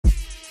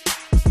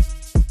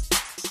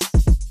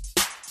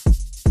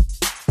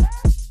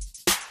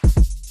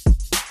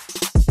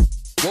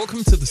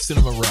Welcome to the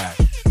Cinema Rag,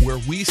 where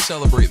we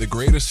celebrate the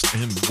greatest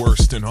and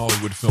worst in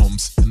Hollywood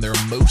films and their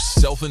most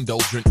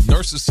self-indulgent,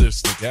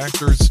 narcissistic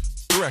actors,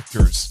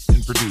 directors,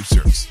 and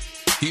producers.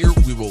 Here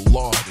we will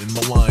laud and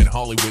malign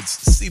Hollywood's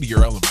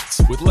seedier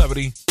elements with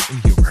levity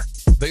and humor.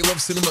 They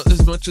love cinema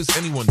as much as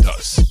anyone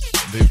does,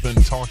 and they've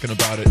been talking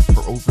about it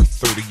for over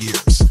 30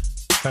 years.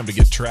 Time to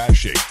get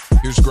trashy.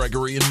 Here's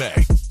Gregory and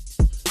May.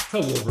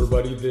 Hello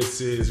everybody,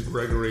 this is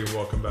Gregory.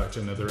 Welcome back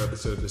to another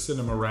episode of the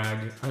Cinema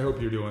Rag. I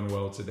hope you're doing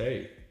well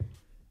today.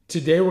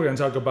 Today we're going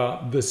to talk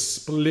about the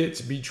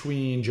split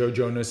between Joe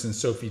Jonas and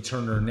Sophie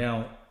Turner.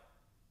 Now,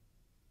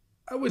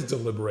 I was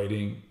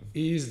deliberating,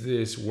 is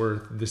this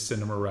worth the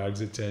Cinema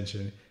Rag's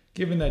attention?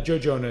 Given that Joe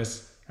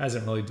Jonas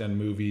hasn't really done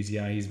movies.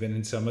 Yeah, he's been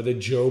in some of the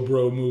Joe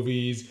Bro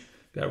movies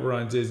that were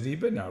on Disney,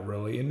 but not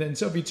really. And then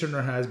Sophie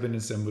Turner has been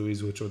in some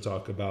movies, which we'll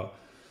talk about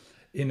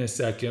in a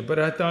second. But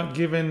I thought,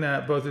 given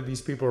that both of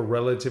these people are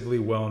relatively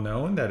well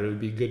known, that it would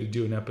be good to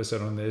do an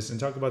episode on this and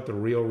talk about the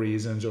real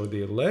reasons or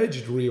the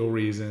alleged real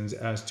reasons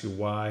as to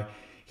why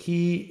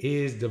he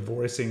is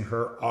divorcing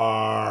her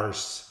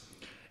arse.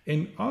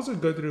 And also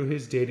go through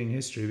his dating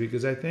history,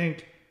 because I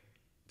think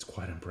it's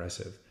quite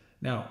impressive.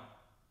 Now,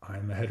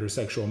 I'm a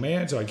heterosexual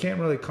man, so I can't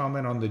really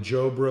comment on the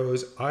Joe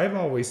Bros. I've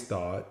always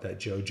thought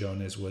that Joe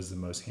Jonas was the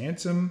most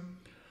handsome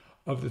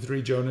of the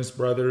three Jonas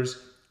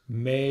brothers.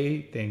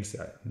 May thinks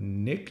that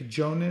Nick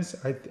Jonas,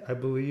 I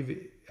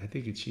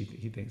think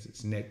he thinks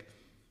it's Nick.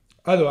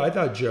 Although I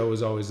thought Joe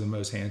was always the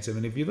most handsome.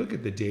 And if you look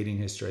at the dating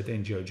history, I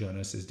think Joe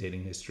Jonas's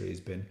dating history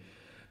has been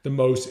the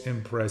most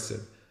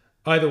impressive.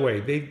 Either way,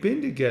 they've been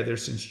together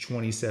since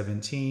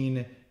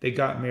 2017. They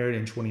got married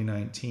in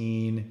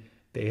 2019.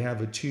 They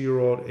have a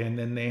 2-year-old, and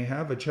then they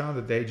have a child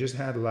that they just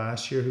had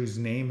last year whose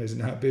name has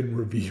not been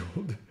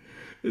revealed.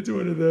 It's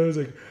one of those,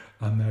 like,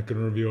 I'm not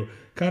going to reveal.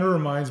 Kind of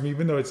reminds me,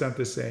 even though it's not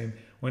the same,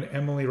 when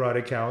Emily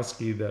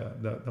Ratajkowski,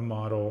 the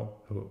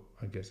model, who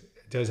I guess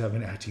does have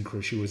an acting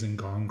career, she was in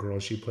Gone Girl.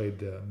 She played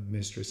the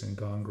mistress in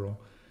Gone Girl.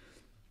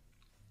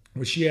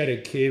 When she had a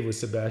kid with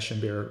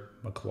Sebastian Bear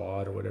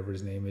McLeod or whatever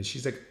his name is,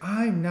 she's like,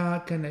 I'm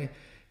not going to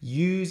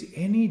use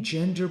any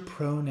gender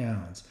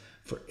pronouns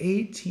for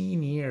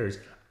 18 years.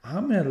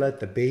 I'm going to let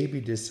the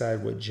baby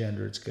decide what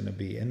gender it's going to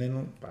be. And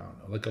then, I don't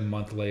know, like a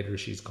month later,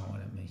 she's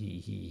calling him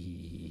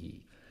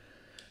he.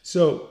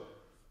 So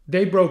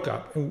they broke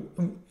up.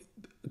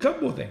 A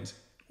couple of things.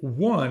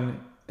 One,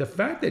 the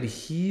fact that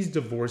he's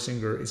divorcing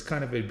her is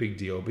kind of a big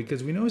deal,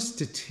 because we know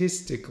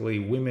statistically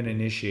women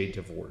initiate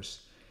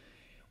divorce.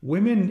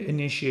 Women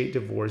initiate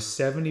divorce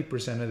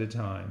 70% of the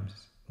times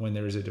when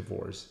there is a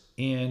divorce.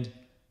 And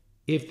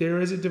if there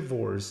is a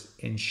divorce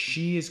and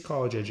she is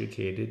college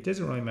educated, it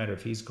doesn't really matter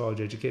if he's college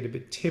educated,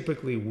 but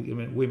typically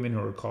women who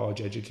are college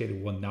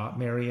educated will not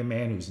marry a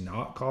man who's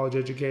not college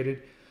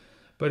educated.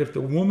 But if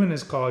the woman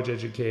is college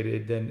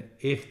educated, then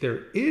if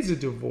there is a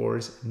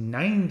divorce,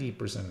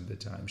 90% of the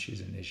time she's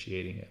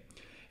initiating it.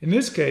 In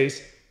this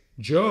case,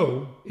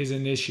 Joe is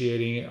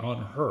initiating it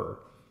on her.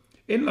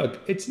 And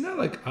look, it's not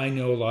like I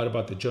know a lot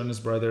about the Jonas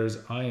Brothers.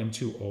 I am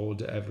too old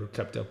to ever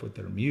kept up with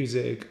their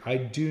music. I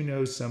do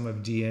know some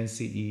of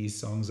DNCE's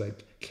songs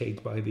like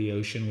Cake by the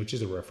Ocean, which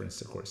is a reference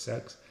to, of course,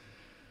 sex.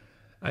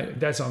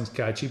 That song's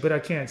catchy, but I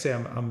can't say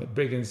I'm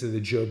big into the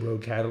Joe Bro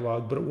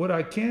catalog. But what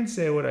I can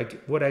say,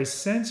 what I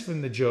sense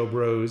from the Joe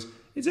Bros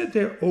is that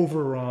they're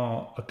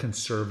overall a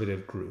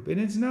conservative group. And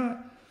it's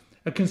not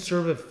a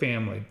conservative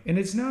family. And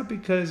it's not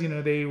because,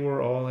 they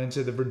were all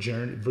into the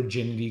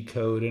virginity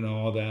code and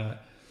all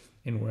that,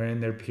 and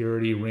wearing their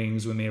purity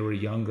rings when they were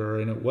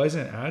younger. And it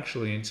wasn't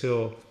actually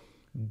until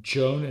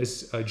Joe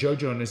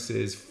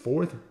Jonas's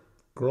fourth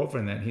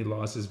girlfriend that he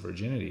lost his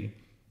virginity.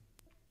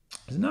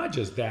 It's not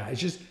just that. It's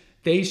just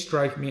they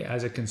strike me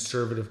as a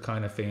conservative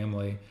kind of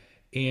family.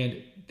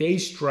 And they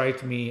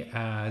strike me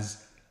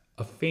as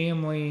a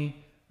family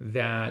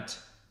that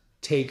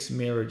takes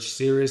marriage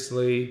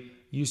seriously.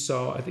 You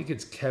saw, I think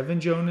it's Kevin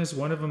Jonas.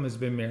 One of them has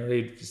been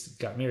married,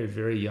 got married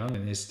very young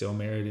and is still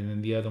married. And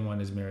then the other one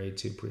is married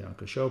to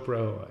Priyanka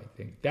Chopra. I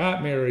think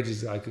that marriage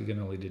is likely going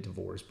to lead to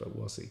divorce, but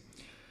we'll see.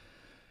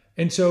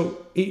 And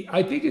so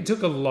I think it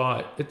took a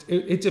lot.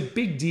 It's a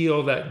big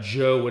deal that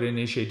Joe would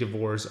initiate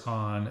divorce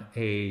on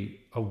a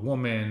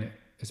woman,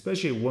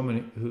 especially a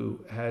woman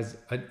who has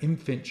an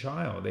infant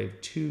child. They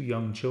have 2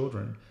 young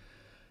children.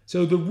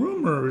 So the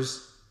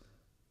rumors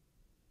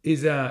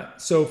is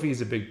that Sophie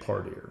is a big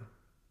partier.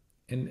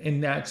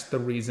 And that's the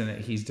reason that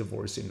he's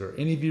divorcing her.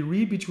 And if you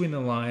read between the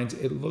lines,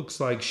 it looks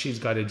like she's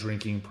got a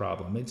drinking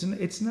problem. It's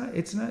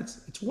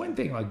one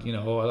thing like, I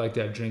like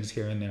to have drinks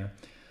here and there.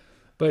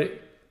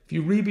 But if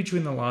you read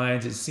between the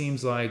lines, it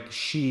seems like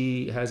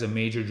she has a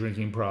major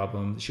drinking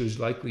problem. She was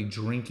likely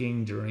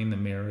drinking during the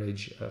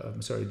marriage,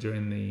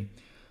 during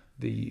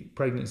the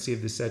pregnancy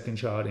of the second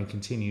child, and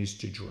continues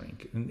to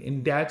drink.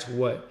 And that's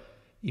what,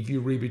 if you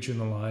read between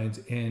the lines.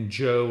 And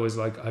Joe was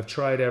like, I've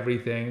tried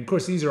everything. Of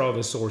course, these are all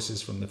the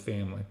sources from the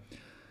family.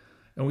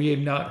 And we had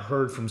not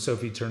heard from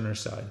Sophie Turner's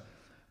side.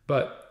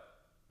 But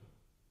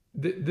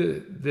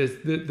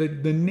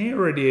the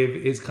narrative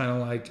is kind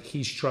of like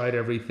he's tried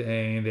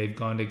everything. They've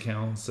gone to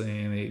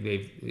counseling.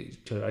 They've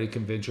tried to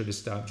convince her to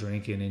stop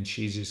drinking, and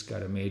she's just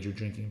got a major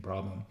drinking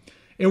problem.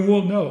 And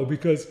we'll know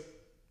because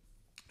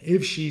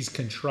if she's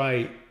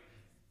contrite,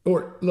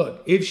 or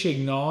look, if she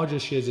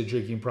acknowledges she has a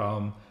drinking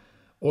problem,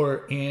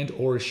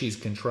 or she's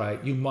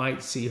contrite, you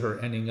might see her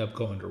ending up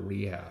going to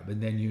rehab,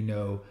 and then you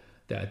know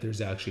that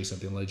there's actually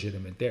something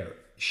legitimate there.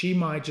 She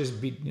might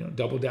just be,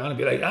 double down and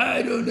be like,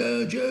 I don't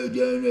know, Joe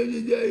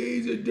Jonas,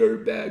 he's a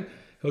dirtbag.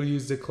 He'll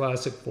use the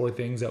classic 4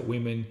 things that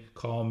women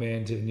call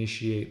men to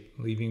initiate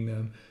leaving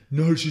them: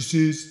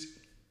 narcissist,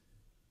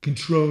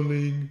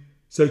 controlling,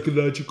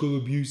 psychological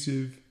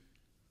abusive,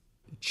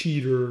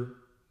 cheater.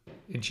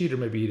 And cheater,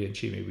 maybe he didn't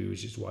cheat, maybe he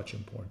was just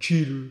watching porn.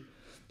 Cheater.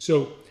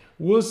 So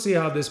we'll see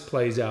how this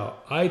plays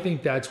out. I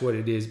think that's what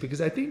it is,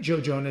 because I think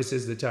Joe Jonas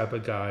is the type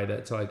of guy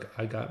that's like,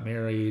 I got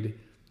married.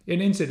 And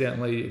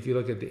incidentally, if you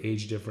look at the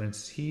age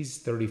difference, he's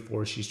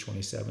 34, she's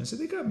 27. So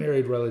they got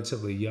married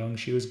relatively young.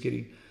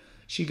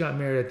 She got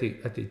married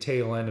at the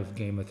tail end of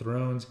Game of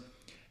Thrones.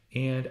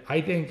 And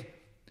I think,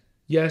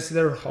 yes,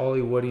 they're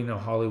Hollywood.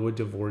 Hollywood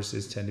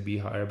divorces tend to be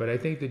higher. But I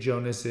think the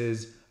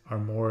Jonases are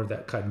more of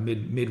that kind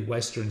of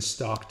Midwestern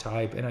stock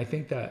type. And I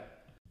think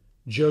that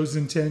Joe's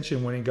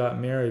intention when he got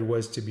married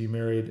was to be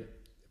married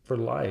for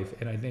life.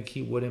 And I think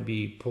he wouldn't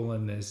be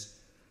pulling this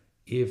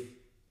if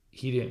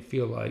he didn't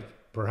feel like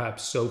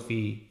perhaps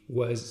Sophie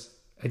was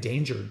a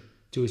danger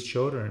to his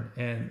children,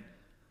 and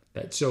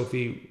that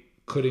Sophie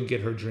couldn't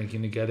get her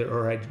drinking together,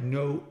 or had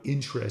no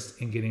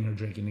interest in getting her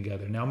drinking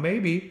together. Now,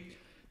 maybe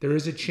there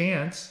is a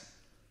chance,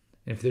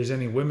 if there's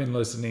any women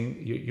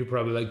listening, you're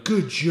probably like,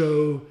 good,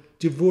 Joe,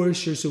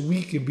 divorce her so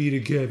we can be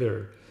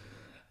together.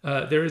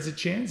 There is a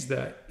chance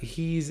that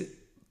he's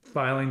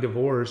filing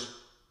divorce.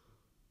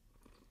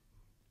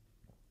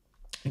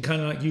 And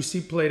kind of like you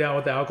see played out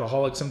with the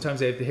alcoholics,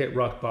 sometimes they have to hit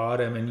rock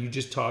bottom, and you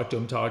just talk to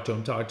him,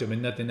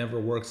 and nothing ever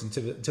works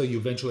until you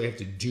eventually have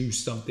to do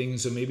something.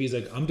 So maybe he's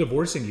like, I'm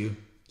divorcing you.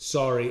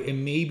 Sorry.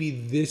 And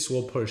maybe this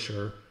will push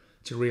her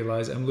to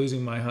realize, I'm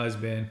losing my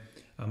husband.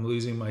 I'm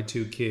losing my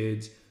 2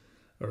 kids,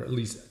 or at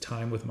least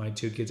time with my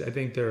 2 kids. I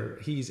think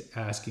he's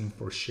asking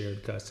for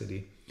shared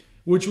custody,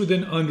 which would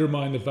then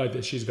undermine the fact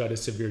that she's got a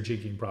severe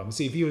drinking problem.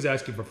 See, if he was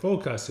asking for full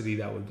custody,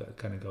 that would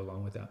kind of go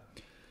along with that.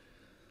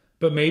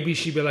 But maybe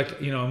she'd be like,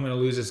 I'm going to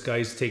lose this guy.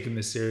 He's taking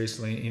this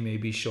seriously. And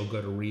maybe she'll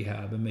go to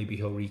rehab, and maybe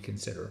he'll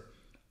reconsider.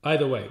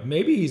 Either way,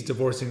 maybe he's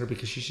divorcing her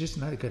because she's just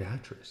not a good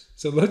actress.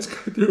 So let's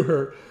go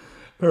through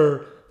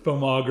her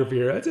filmography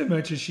here. As I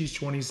mentioned, she's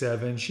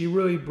 27. She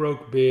really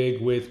broke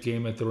big with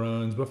Game of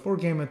Thrones. Before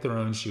Game of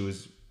Thrones, she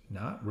was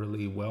not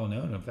really well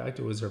known. In fact,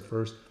 it was her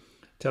first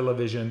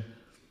television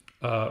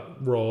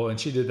role, and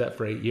she did that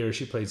for 8 years.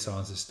 She played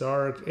Sansa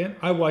Stark, and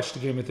I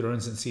watched Game of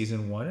Thrones in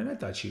season 1, and I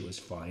thought she was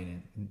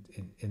fine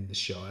in the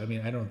show. I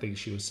mean, I don't think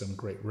she was some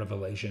great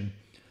revelation,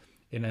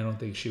 and I don't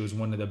think she was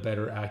one of the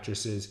better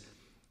actresses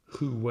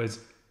who was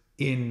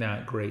in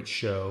that great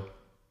show.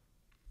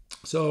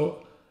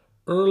 So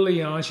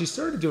early on, she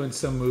started doing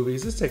some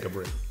movies. Let's take a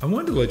break. I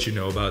wanted to let you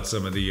know about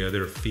some of the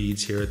other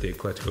feeds here at the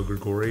Eclectico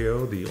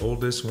Gregorio. The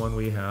oldest one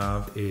we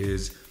have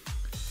is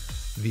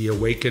The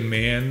Awakened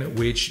Man,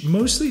 which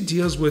mostly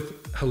deals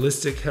with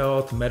holistic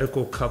health,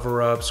 medical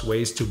cover-ups,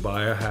 ways to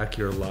biohack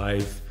your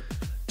life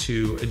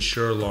to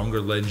ensure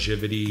longer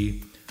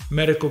longevity,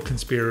 medical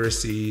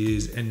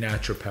conspiracies, and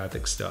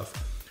naturopathic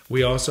stuff.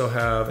 We also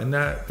have, and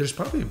that there's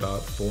probably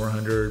about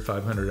 400,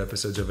 500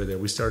 episodes over there.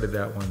 We started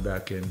that one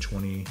back in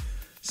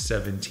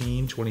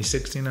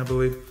 2016, I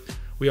believe.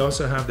 We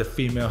also have the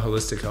Female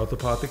Holistic Health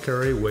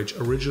Apothecary, which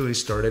originally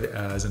started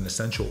as an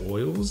essential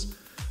oils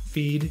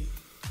feed.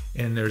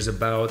 And there's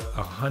about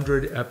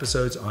 100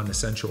 episodes on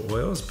essential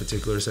oils,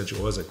 particular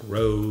essential oils like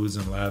rose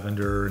and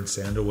lavender and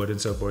sandalwood and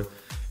so forth.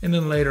 And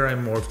then later I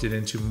morphed it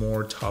into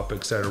more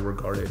topics that are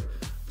regarded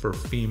for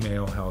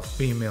female health,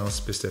 female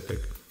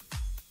specific.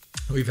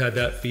 We've had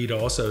that feed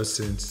also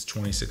since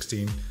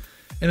 2016.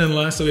 And then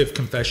lastly, we have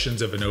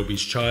Confessions of an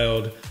Obese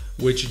Child,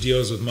 which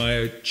deals with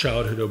my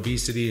childhood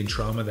obesity and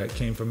trauma that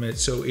came from it.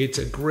 So it's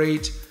a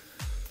great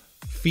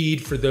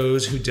feed for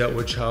those who dealt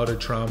with childhood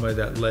trauma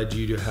that led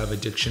you to have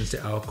addictions to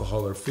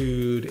alcohol or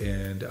food.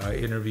 And I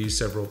interviewed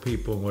several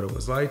people on what it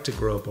was like to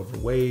grow up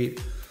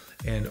overweight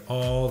and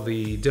all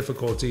the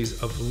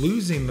difficulties of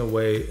losing the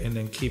weight and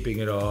then keeping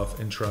it off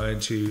and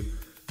trying to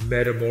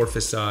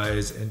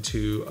metamorphosize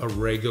into a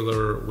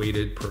regular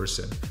weighted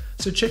person.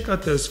 So check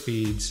out those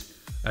feeds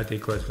at the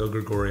Eclectico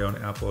Gregorio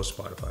on Apple or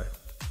Spotify.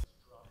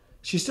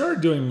 She started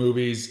doing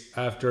movies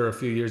after a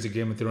few years of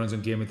Game of Thrones,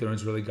 and Game of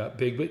Thrones really got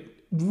big, but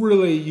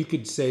really, you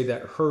could say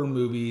that her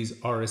movies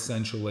are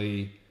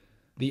essentially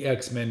the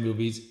X-Men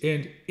movies.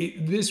 And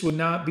this would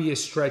not be a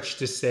stretch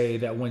to say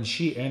that when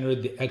she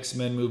entered the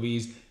X-Men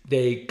movies,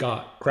 they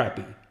got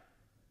crappy.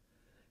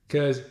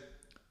 Because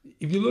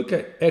if you look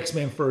at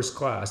X-Men First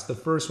Class, the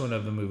first one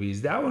of the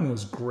movies, that one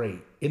was great.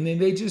 And then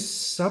they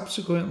just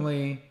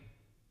subsequently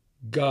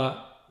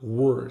got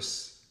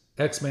worse.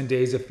 X-Men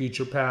Days of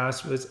Future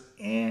Past was,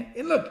 and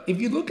look, if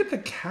you look at the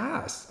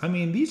cast, I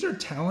mean, these are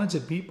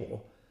talented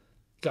people.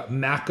 You got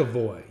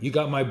McAvoy, you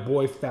got my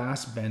boy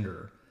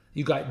Fassbender,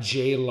 you got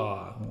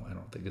J-Law, who I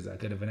don't think is that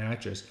good of an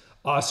actress,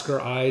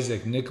 Oscar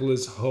Isaac,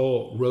 Nicholas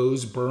Hoult,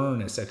 Rose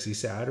Byrne as Sexy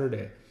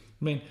Saturday.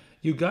 I mean,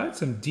 you got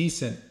some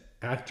decent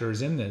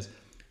actors in this.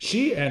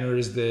 She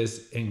enters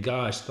this, and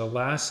gosh, the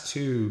last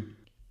two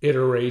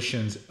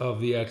iterations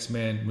of the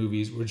X-Men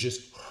movies were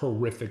just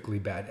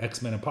horrifically bad.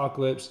 X-Men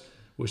Apocalypse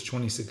was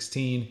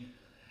 2016.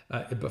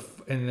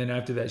 And then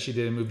after that, she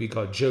did a movie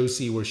called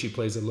Josie, where she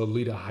plays a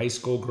Lolita high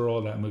school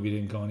girl. That movie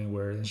didn't go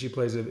anywhere. And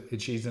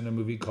she's in a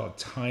movie called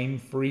Time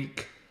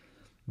Freak.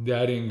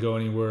 That didn't go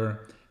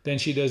anywhere. Then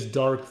she does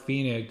Dark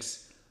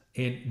Phoenix.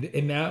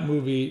 In that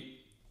movie,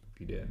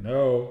 if you didn't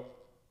know,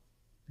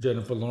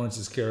 Jennifer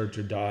Lawrence's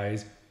character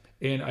dies.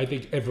 And I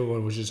think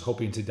everyone was just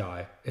hoping to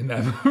die in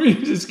that movie.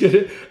 Just get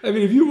it. I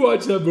mean, if you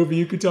watch that movie,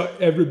 you could tell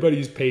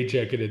everybody's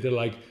paychecking it. They're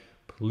like,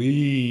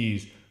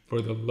 please, for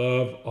the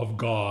love of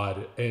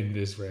God, end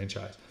this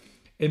franchise.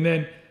 And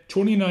then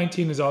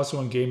 2019 is also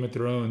when Game of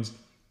Thrones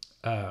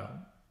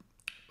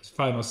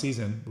final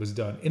season was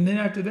done. And then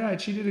after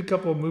that, she did a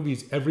couple of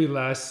movies. Every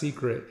Last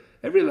Secret.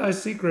 Every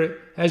Last Secret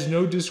has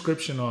no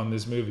description on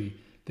this movie.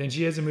 Then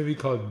she has a movie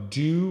called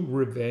Do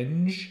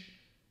Revenge.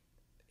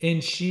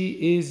 And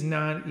she is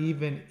not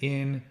even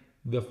in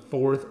the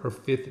fourth or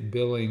fifth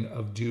billing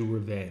of Do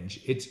Revenge.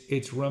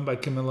 It's run by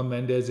Camila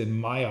Mendes and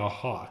Maya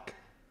Hawke.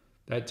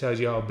 That tells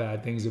you how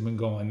bad things have been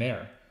going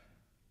there.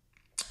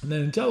 And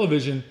then in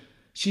television,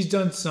 she's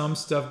done some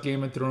stuff,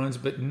 Game of Thrones,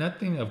 but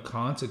nothing of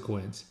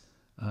consequence.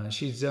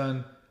 She's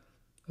done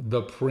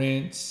The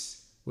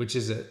Prince, which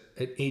is an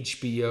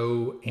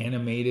HBO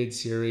animated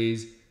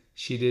series.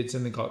 She did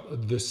something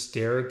called The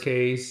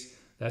Staircase.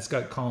 That's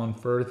got Colin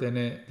Firth in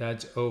it.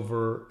 That's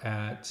over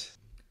at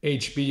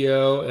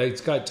HBO.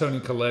 It's got Toni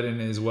Collette in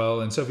it as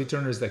well. And Sophie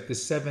Turner is like the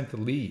seventh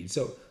lead.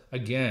 So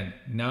again,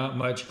 not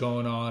much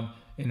going on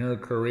in her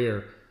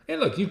career.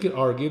 And look, you could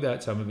argue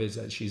that some of it is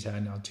that she's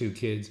had now 2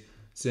 kids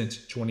since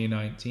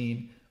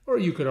 2019. Or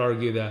you could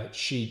argue that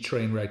she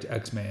train wrecked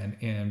X-Men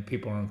and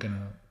people aren't going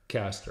to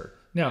cast her.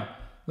 Now,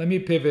 let me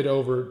pivot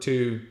over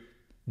to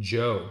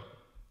Joe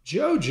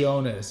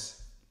Jonas.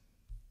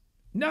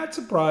 Not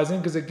surprising,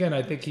 because again,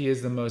 I think he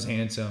is the most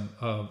handsome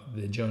of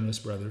the Jonas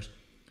brothers.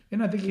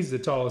 And I think he's the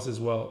tallest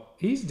as well.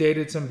 He's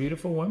dated some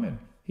beautiful women.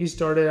 He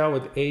started out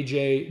with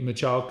AJ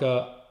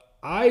Michalka.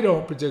 I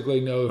don't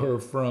particularly know her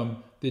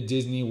from the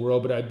Disney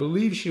world, but I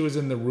believe she was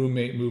in the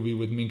Roommate movie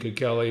with Minka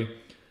Kelly.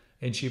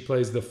 And she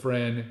plays the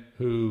friend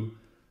who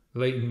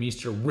Leighton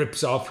Meester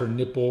rips off her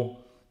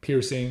nipple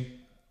piercing.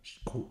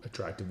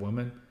 Attractive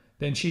woman.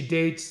 Then he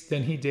dates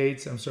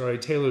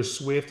Taylor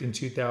Swift in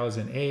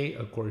 2008.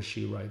 Of course,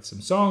 she writes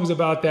some songs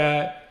about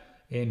that,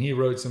 and he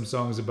wrote some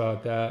songs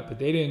about that, but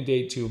they didn't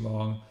date too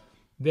long.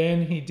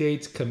 Then he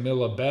dates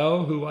Camilla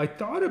Bell, who I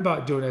thought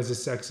about doing as a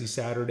Sexy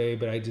Saturday,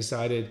 but I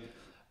decided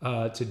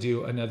to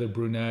do another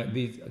brunette.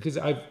 Because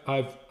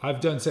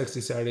I've done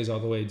Sexy Saturdays all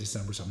the way to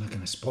December, so I'm not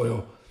going to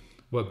spoil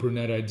what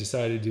brunette I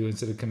decided to do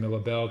instead of Camilla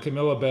Bell.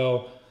 Camilla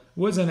Bell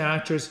was an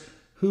actress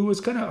who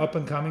was kind of up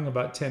and coming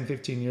about 10,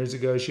 15 years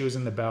ago. She was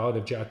in The Ballad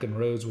of Jack and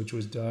Rose, which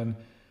was done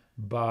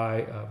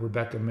by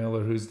Rebecca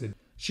Miller,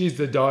 she's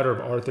the daughter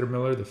of Arthur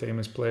Miller, the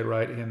famous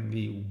playwright, and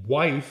the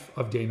wife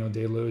of Daniel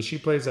Day-Lewis. She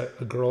plays a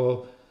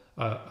girl.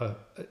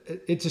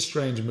 It's a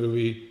strange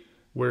movie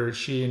where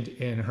she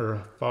and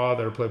her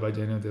father, played by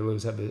Daniel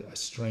Day-Lewis, have a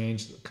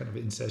strange kind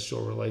of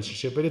incestual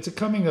relationship. But it's a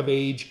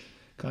coming-of-age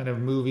kind of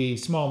movie,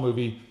 small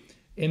movie.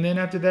 And then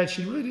after that,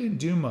 she really didn't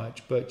do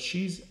much, but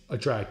she's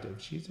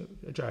attractive.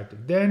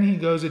 Then he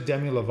goes to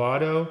Demi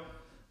Lovato.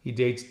 He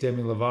dates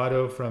Demi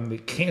Lovato from the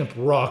Camp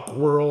Rock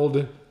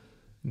world.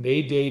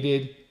 They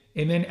dated.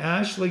 And then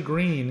Ashley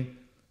Greene,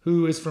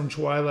 who is from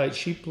Twilight,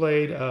 she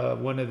played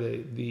one of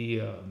the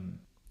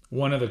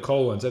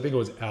Colons. I think it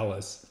was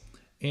Alice.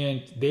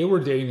 And they were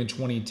dating in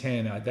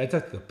 2010. That's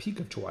at the peak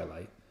of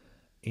Twilight.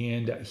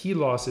 And he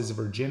lost his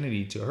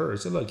virginity to her.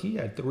 So look, he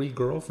had 3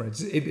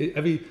 girlfriends.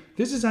 I mean,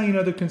 this is how you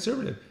know they're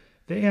conservative.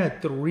 They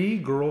had 3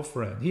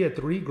 girlfriends. He had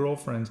 3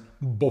 girlfriends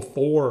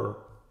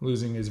before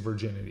losing his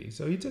virginity.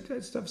 So he took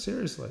that stuff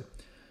seriously.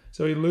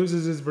 So he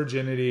loses his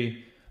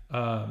virginity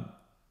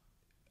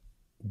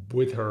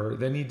with her.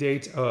 Then he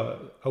dates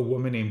a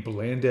woman named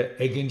Blanda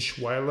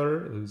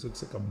Eggenschweiler, who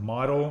looks like a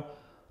model.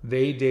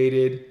 They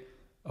dated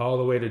all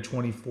the way to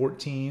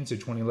 2014, so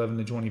 2011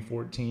 to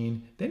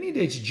 2014. Then he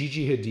dates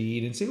Gigi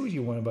Hadid, and say what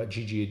you want about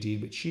Gigi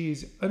Hadid, but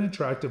she's an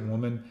attractive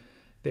woman.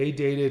 They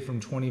dated from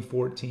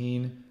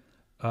 2014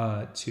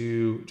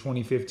 to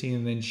 2015,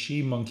 and then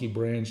she monkey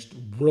branched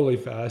really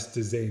fast to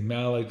Zayn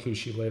Malik, who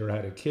she later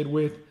had a kid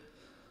with.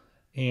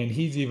 And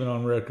he's even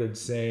on record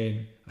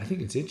saying, I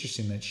think it's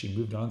interesting that she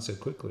moved on so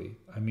quickly.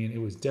 I mean, it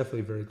was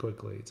definitely very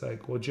quickly. It's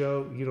like, well,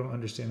 Joe, you don't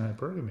understand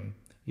hypergamy.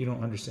 You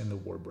don't understand the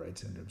war bride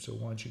syndrome, so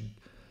why don't you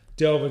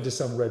delve into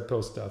some red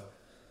pill stuff.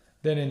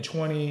 Then in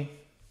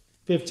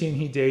 2015,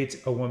 he dates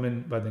a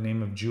woman by the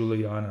name of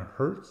Juliana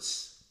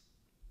Hertz.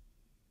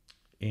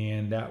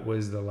 and that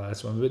was the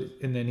last one.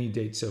 And then he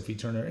dates Sophie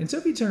Turner. And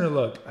Sophie Turner,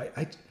 look,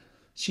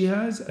 she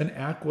has an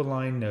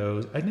aquiline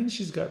nose. I think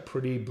she's got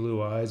pretty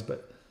blue eyes,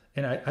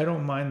 and I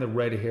don't mind the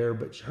red hair,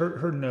 but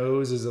her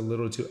nose is a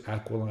little too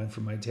aquiline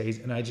for my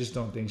taste, and I just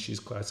don't think she's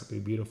classically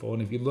beautiful.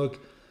 And if you look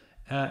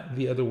at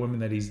the other women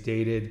that he's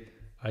dated,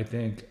 I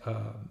think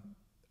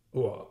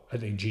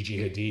Gigi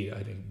Hadid,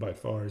 I think by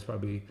far is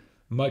probably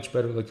much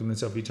better looking than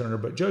Sophie Turner,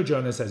 but Joe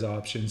Jonas has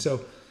options.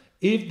 So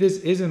if this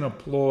isn't a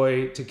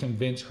ploy to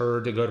convince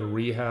her to go to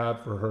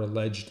rehab for her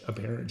alleged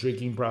apparent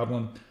drinking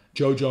problem,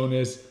 Joe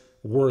Jonas,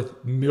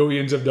 worth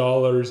millions of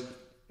dollars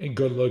and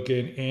good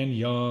looking and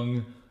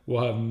young,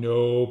 will have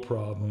no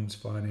problems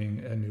finding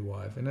a new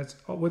wife. And that's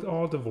with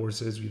all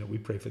divorces, we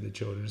pray for the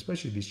children,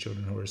 especially these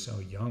children who are so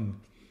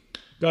young.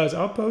 Guys,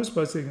 I'll post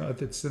posting at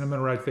the Cinema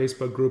Rack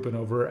Facebook group and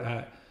over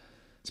at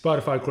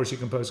Spotify. Of course, you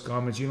can post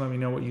comments. You let me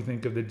know what you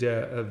think of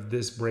of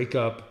this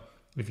breakup,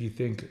 if you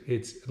think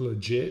it's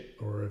legit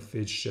or if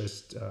it's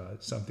just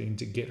something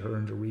to get her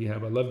into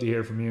rehab. I'd love to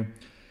hear from you.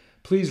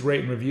 Please rate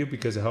and review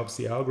because it helps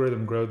the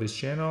algorithm grow this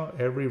channel.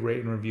 Every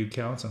rate and review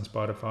counts on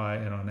Spotify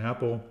and on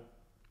Apple.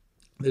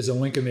 There's a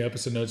link in the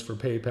episode notes for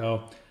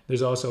PayPal.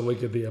 There's also a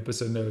link in the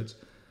episode notes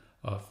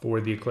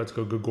for the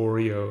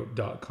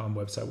ecleticogogorio.com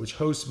website, which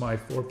hosts my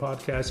 4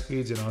 podcast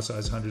feeds and also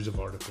has hundreds of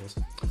articles.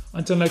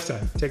 Until next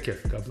time, take care.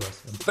 God bless.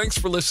 Thanks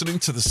for listening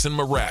to the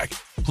Cinema Rag.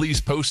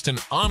 Please post an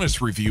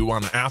honest review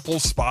on Apple,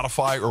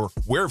 Spotify, or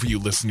wherever you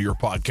listen to your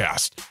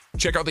podcast.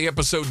 Check out the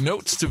episode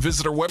notes to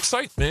visit our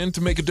website and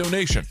to make a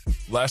donation.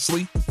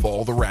 Lastly,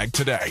 follow the rag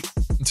today.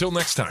 Until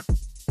next time.